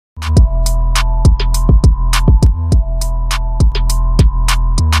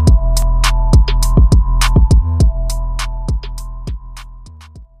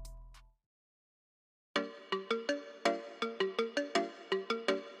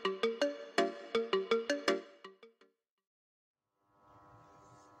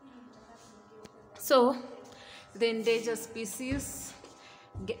So, the endangered species,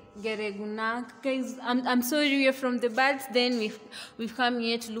 Geregunak. Guys, I'm sorry we're from the birds. Then we've come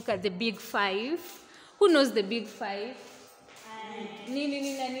here to look at the big five. Who knows the big five?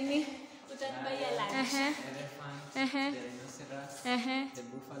 Nini. Elephant, the rhinoceros, the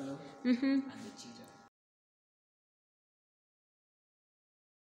buffalo, and the cheetah.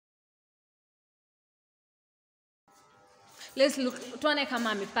 Let's look. Tuone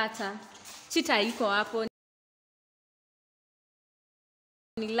kama amepata. Cheetah iko hapo.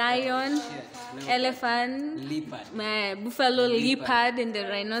 Lion, elephant, leopard. Buffalo, leopard, and the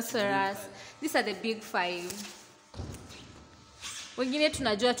rhinoceros. These are the big five. Wengine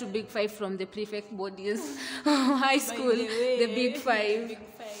tunajua tu big five from the prefect bodies. High school, the big five.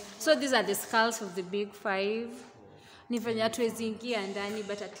 So these are the skulls of the big five. Ni venye hatuwezi ingia ndani,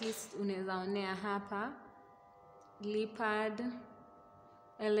 but at least unaweza onea hapa. Leopard,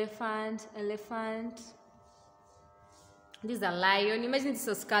 elephant. This is a lion. Imagine this is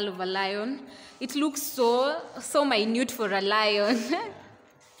a skull of a lion. It looks so minute for a lion.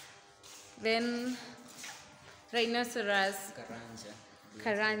 Then rhinoceros.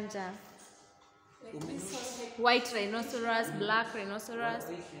 Karanja. White rhinoceros, black rhinoceros. White rhinoceros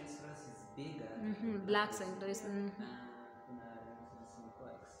is bigger. Black rhinoceros.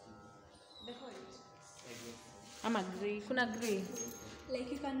 I'm agree. Kuna agree.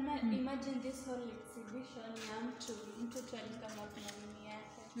 Like you can imagine this whole exhibition mtu kama kuna nini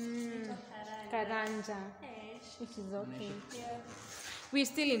yake. Karanja. Which is okay. Yeah. We're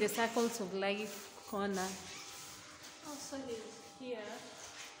still in the circles of life corner. Oh, so here.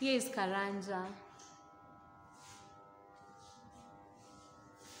 Here is Karanja.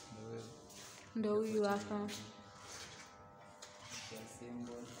 Ndo huyu hapa.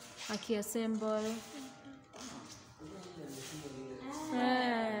 Akiassemble.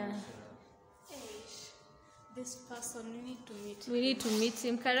 This person we need to meet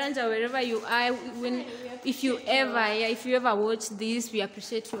him. Karanja, wherever you are, if you ever watch this, we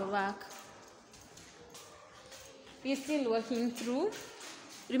appreciate your work. We're still working through.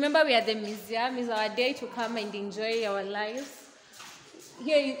 Remember, we are the museum. It's our day to come and enjoy our lives.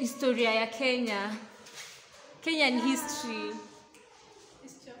 Here is Historia ya Kenya. Kenyan history.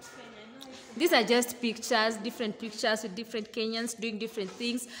 These are just pictures, different pictures with different Kenyans doing different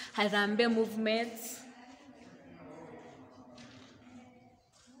things. Harambee movements.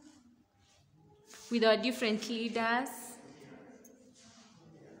 With our different leaders.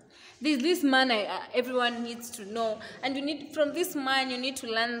 This man, everyone needs to know. And from this man, you need to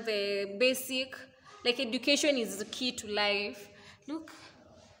learn the basic, like education is the key to life. Look,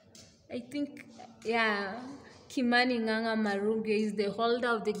 I think, Kimani Nganga Marunge is the holder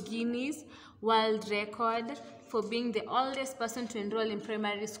of the Guinness World Record for being the oldest person to enroll in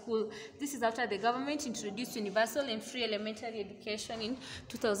primary school. This is after the government introduced universal and free elementary education in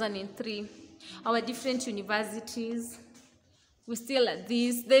 2003. Our different universities, we still at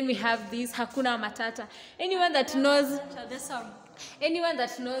this. Then we have this Hakuna Matata. Anyone that knows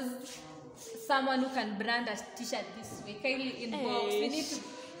someone who can brand a t-shirt this way, kindly inbox. We need to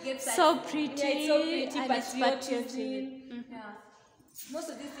get that. So pretty. Yeah, it's so pretty, patriotism. Yeah. Most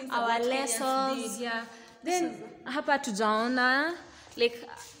of these things our lessons. Yeah. Then hapa tujaona like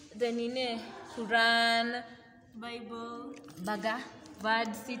the nine Quran, Bible,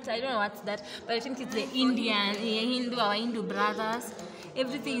 bird seat. I don't know what's that, but I think it's the our Hindu brothers.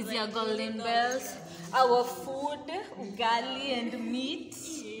 Everything is here, golden bells. Our food, ugali and meat.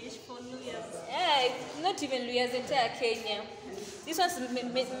 Yeah, not even Luyas, entire Kenya. This was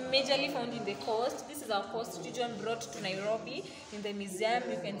majorly found in the coast. This is our coast region brought to Nairobi. In the museum,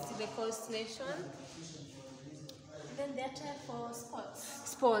 you can see the constellation. Then they're time for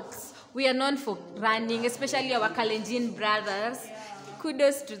Sports. We are known for running, especially our Kalenjin brothers. Yeah.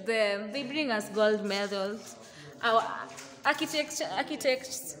 Kudos to them. They bring us gold medals. Our architecture,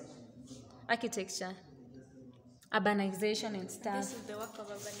 urbanization and stuff. This is the work of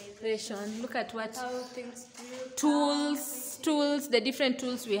urbanization. Look at what how things tools, the different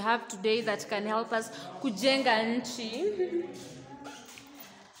tools we have today that can help us kujenga nchi.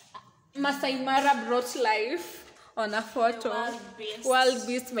 Masai Mara brought life on a photo. Wild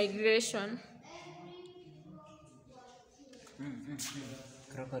beast migration.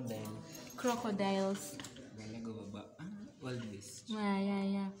 Crocodiles. Wild beast.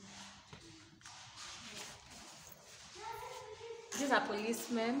 Yeah.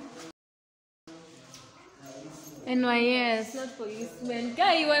 policemen. NYS, not policemen.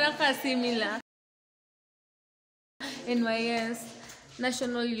 Guy, wanaka similar. NYS,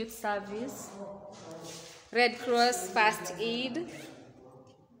 National Youth Service. Red Cross, First Aid.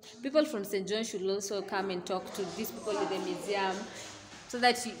 People from St. John should also come and talk to these people in the museum so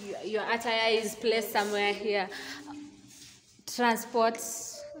that your attire is placed somewhere here. Transport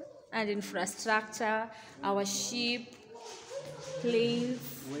and infrastructure, our ship, planes.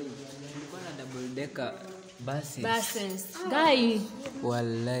 Wait, tulikuwa na double decker buses. Guy.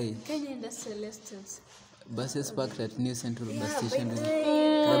 Wallahi. Kenya Industrial Estates. Buses parked at New Central Bus By Station. the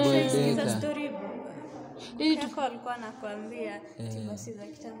Double way, the decker. story yako alikuwa anakuambia basi za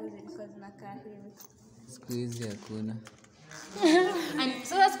kitambo zilikuwa zinakaa hivi. Siku hizi hakuna. And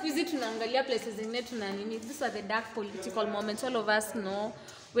so that's busy tunaangalia places zingine tuna nini. These are the dark political moments all of us know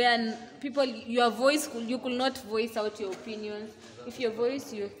where people, your voice, you could not voice out your opinions. If your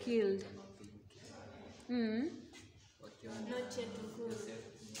voice, you're killed. Not yet good.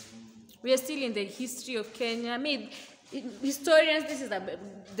 We are still in the history of Kenya. I mean, historians, this is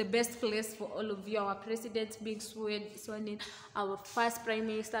the best place for all of you. Our president being sworn in, our first prime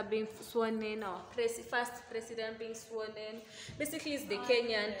minister being sworn in, our first president being sworn in. Basically, it's the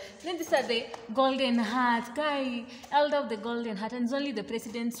Kenyan. Then these are the golden hat. Guy, elder of the golden hat. And it's only the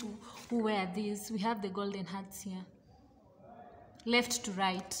presidents who wear these. We have the golden hats here. Left to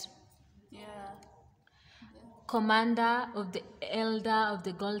right. Yeah. Commander of the elder of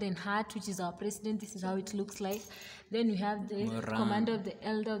the golden hat, which is our president. This is how it looks like. Then we have the Moran. Commander of the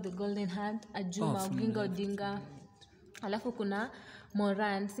elder of the golden hat, Ajuma Oginga Odinga. Alafu kuna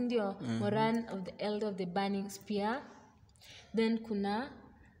Moran, sindio? Moran of the elder of the burning spear. Then kuna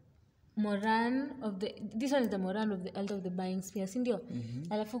Moran of the, this one is the Moran of the elder of the burning spear, sindio?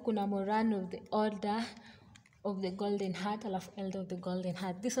 Alafu kuna Moran of the order of the golden hat, alafu elder of the golden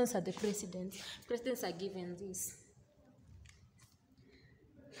hat. These ones are the presidents. Presidents are given this.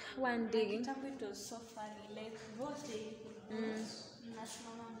 One day, Kitambo it was so funny. Like voting.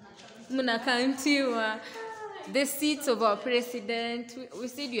 mnacountiwa the seats of our president. We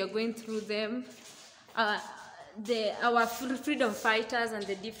said we are going through them. Our freedom fighters and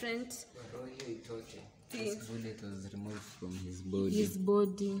the different His bullet was removed from his body. his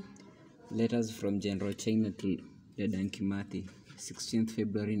body. Letters from General China to Dedan Kimathi, 16th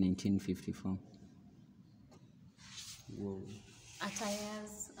February 1954. Whoa.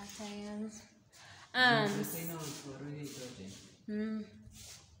 Attires. Arms.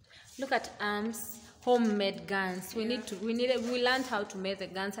 Look at arms. Homemade guns. We learned how to make the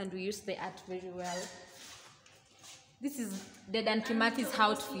guns and we use the art very well. This is Dedan Kimathi's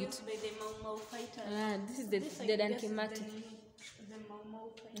outfit. By the Mau Mau fighters. This is the Dedan Kimathi The Mau Mau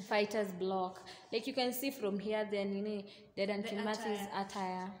fighters. fighters block. Like you can see from here, then Dedan Kimathi's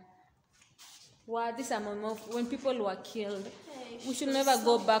attire. Wow, these are when people were killed. We should never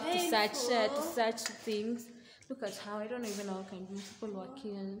go back to such things. Look at how, I don't even know how can people were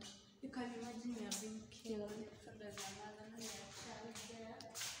killed. You can imagine you are being killed. So there's another child there.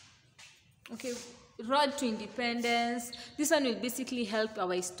 Okay, road to independence. This one will basically help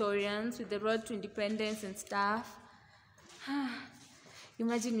our historians with the road to independence and stuff.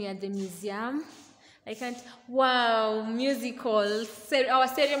 Imagine we are at the museum. I can't. Wow, musicals. Our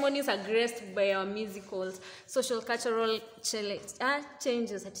ceremonies are graced by our musicals. Social, cultural changes.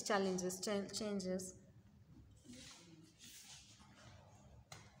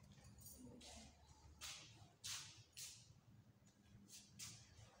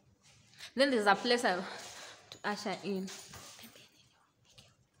 Then there's a place I want to usher in.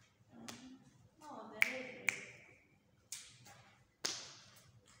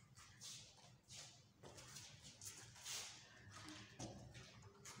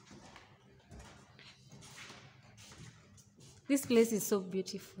 This place is so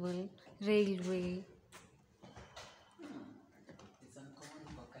beautiful. Railway. It's uncommon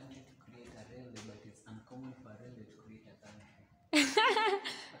for a country to create a railway, but it's uncommon for a railway to create a country.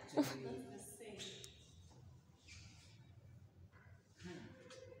 Actually,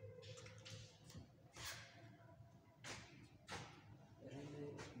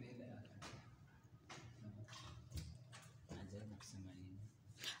 railway made ajabu kusema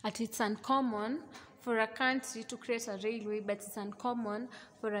nini. It's uncommon for a country to create a railway, but it's uncommon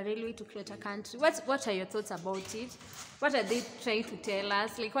for a railway to create a country. What are your thoughts about it? What are they trying to tell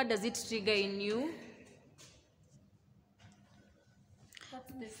us? Like, what does it trigger in you?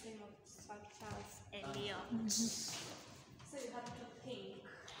 What's the same of Charles Eliot? So you have to think.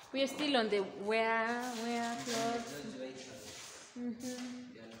 We are still on the wear clothes. You are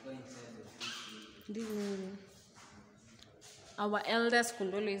going inside the city. Didn't Our elders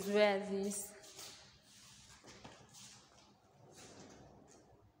could always wear this.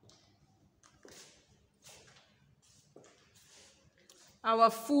 Our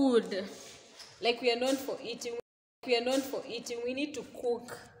food, like we are known for eating. We need to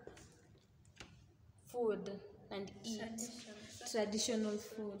cook food and eat traditional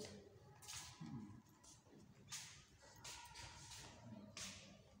food.